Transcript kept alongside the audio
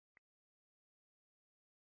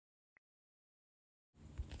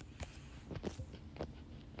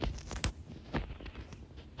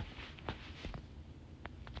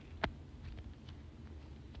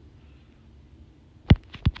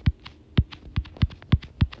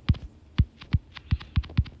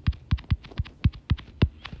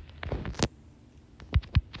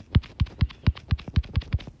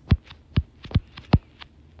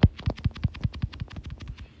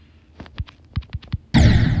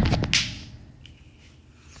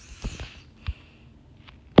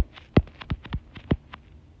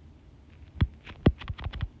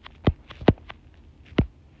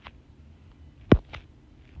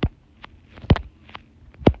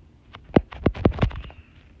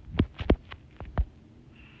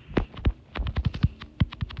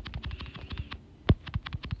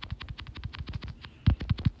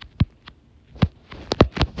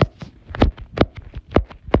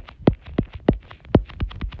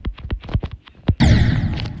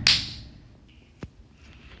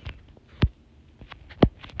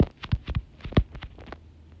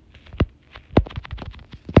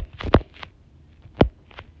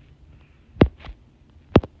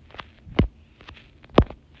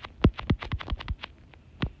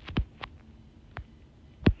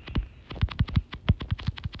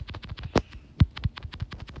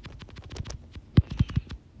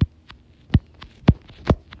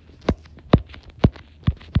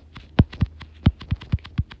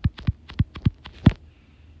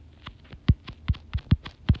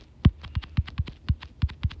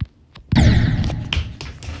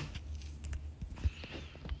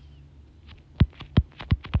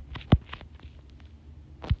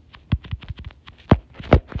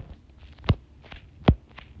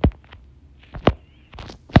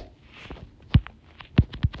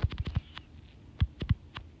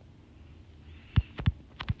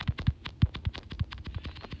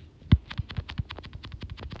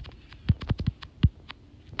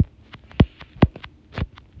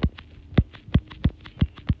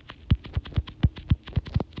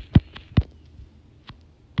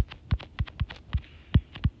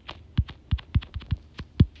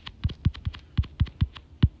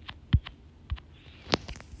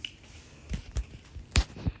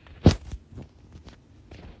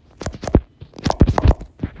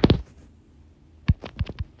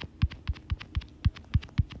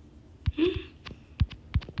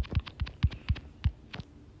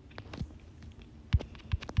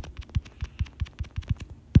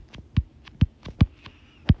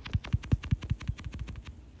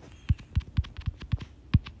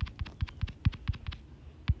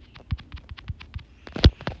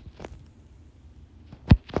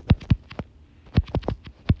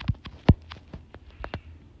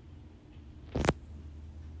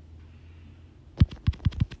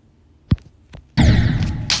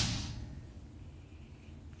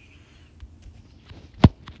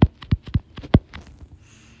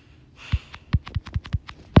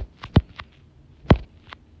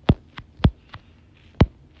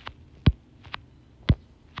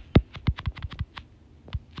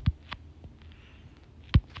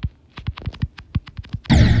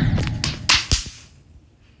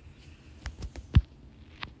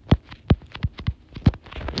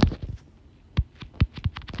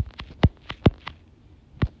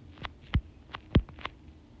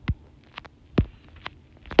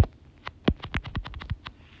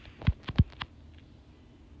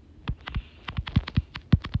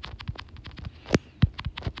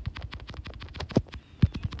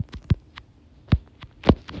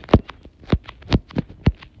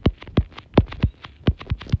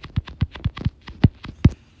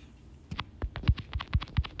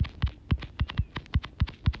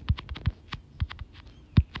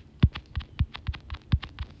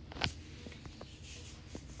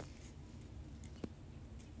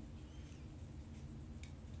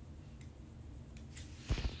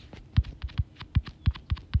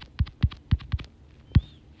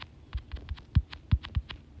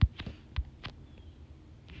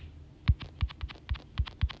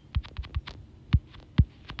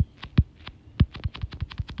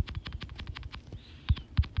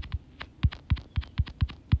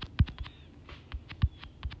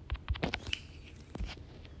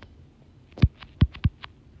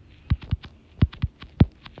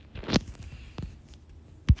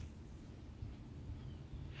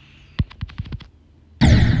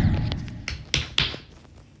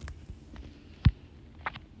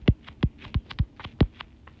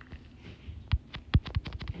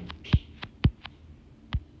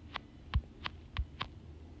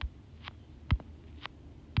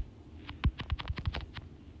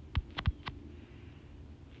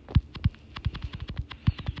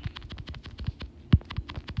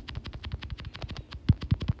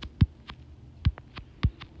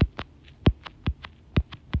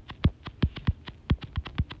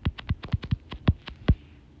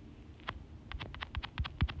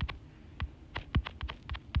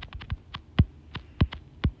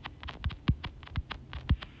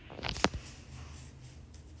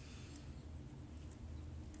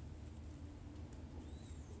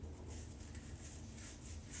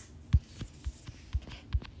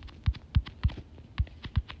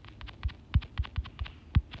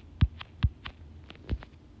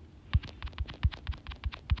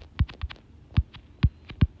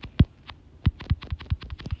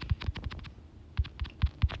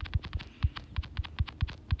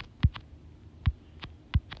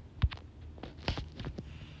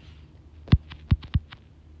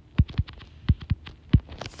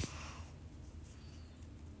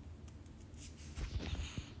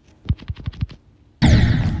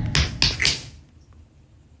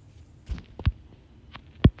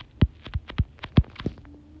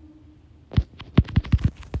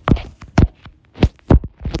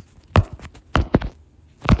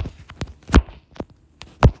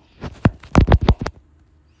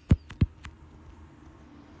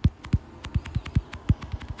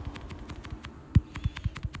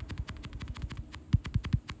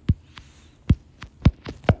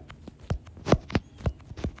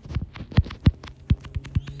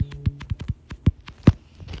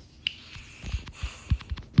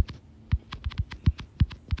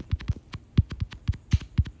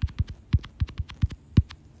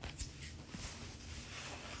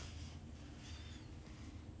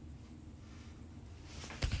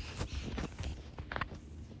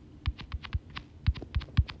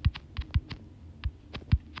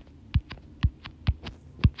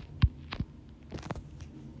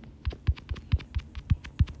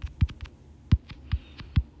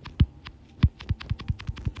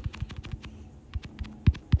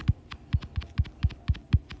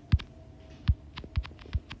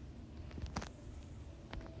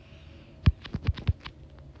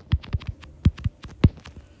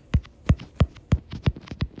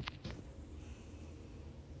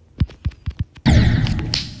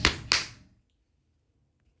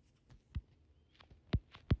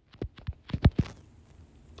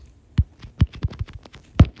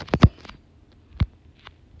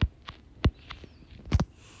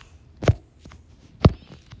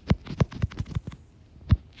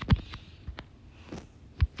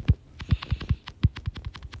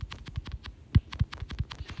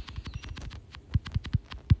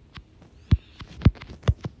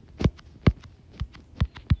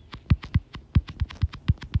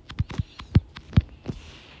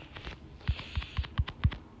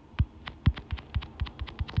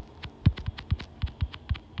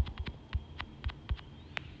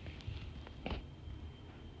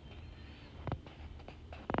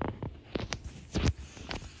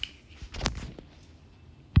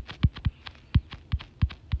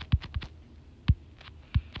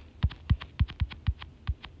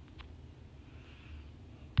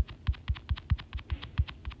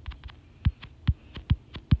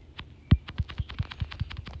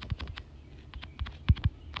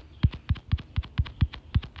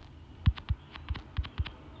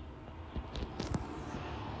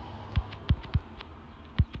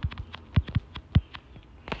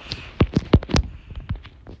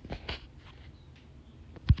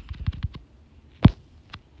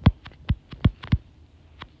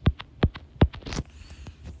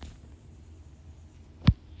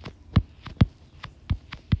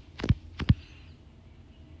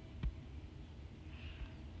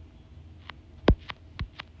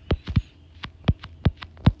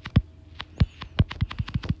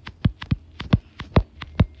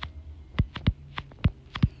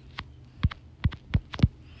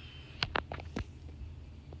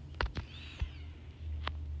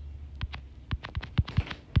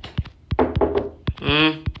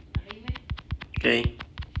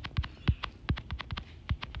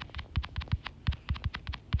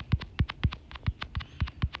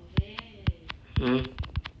Mm.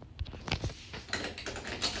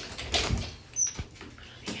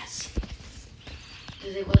 Yes.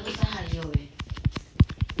 ¿Desde cuándo estás ahí, güey?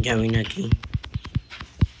 Ya vine aquí.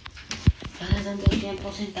 ¿Estás tanto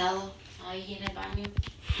tiempo sentado ahí en el baño?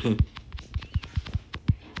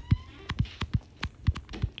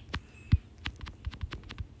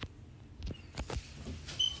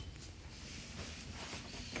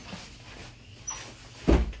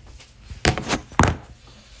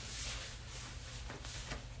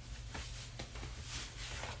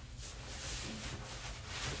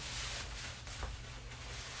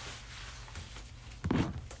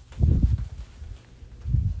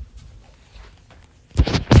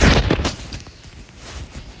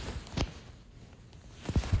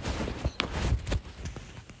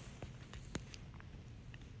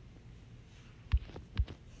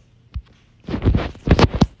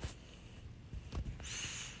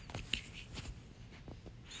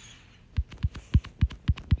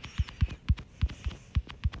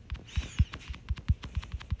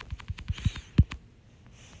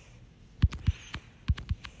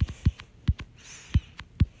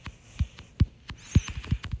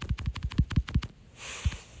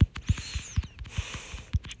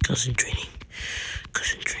 Concentrating.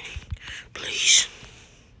 Concentrating. Please.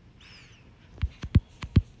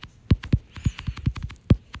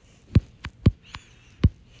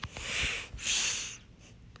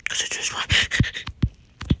 Concentrate.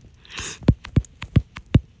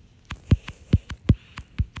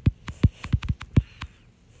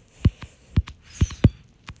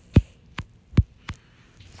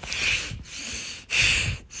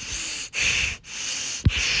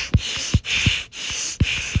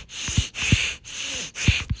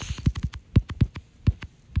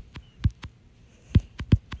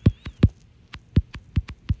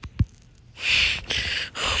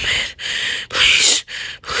 Oh man, please,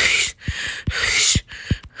 please, please.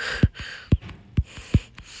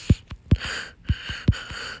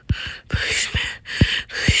 Please, man,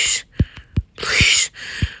 please, please.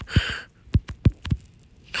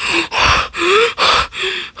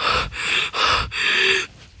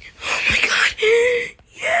 Oh my god.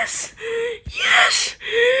 Yes, yes,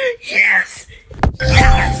 yes,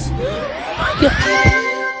 yes. Oh my god.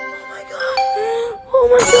 Oh my god. Oh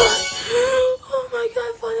my god. Oh my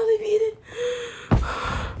god, finally beat it.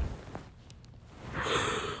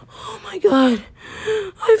 Oh my god.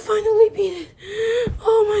 I finally beat it.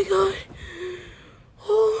 Oh my god.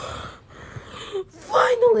 Oh.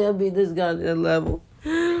 Finally I beat this goddamn level.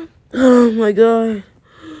 Oh my god.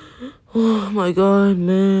 Oh my god,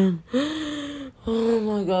 man. Oh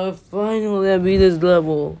my god, finally I beat this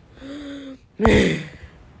level. Man.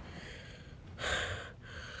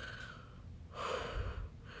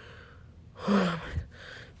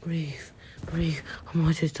 Breathe, breathe. How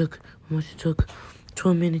much it took?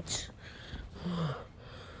 12 minutes.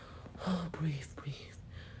 Oh, breathe, breathe.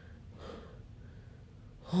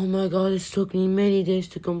 Oh my god, this took me many days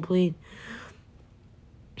to complete.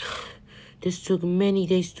 This took many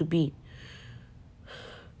days to beat.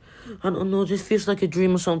 I don't know, this feels like a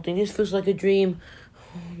dream or something. This feels like a dream.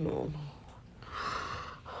 Oh no.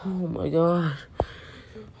 Oh my god.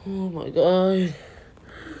 Oh my god.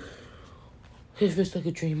 It feels like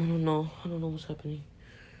a dream. I don't know. I don't know what's happening.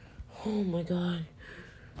 Oh my god.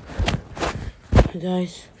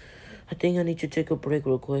 Guys, I think I need to take a break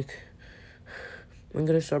real quick. I'm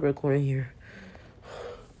gonna start recording here.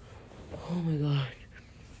 Oh my god.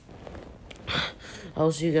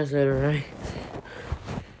 I'll see you guys later, alright?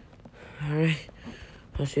 Alright?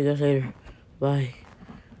 I'll see you guys later. Bye.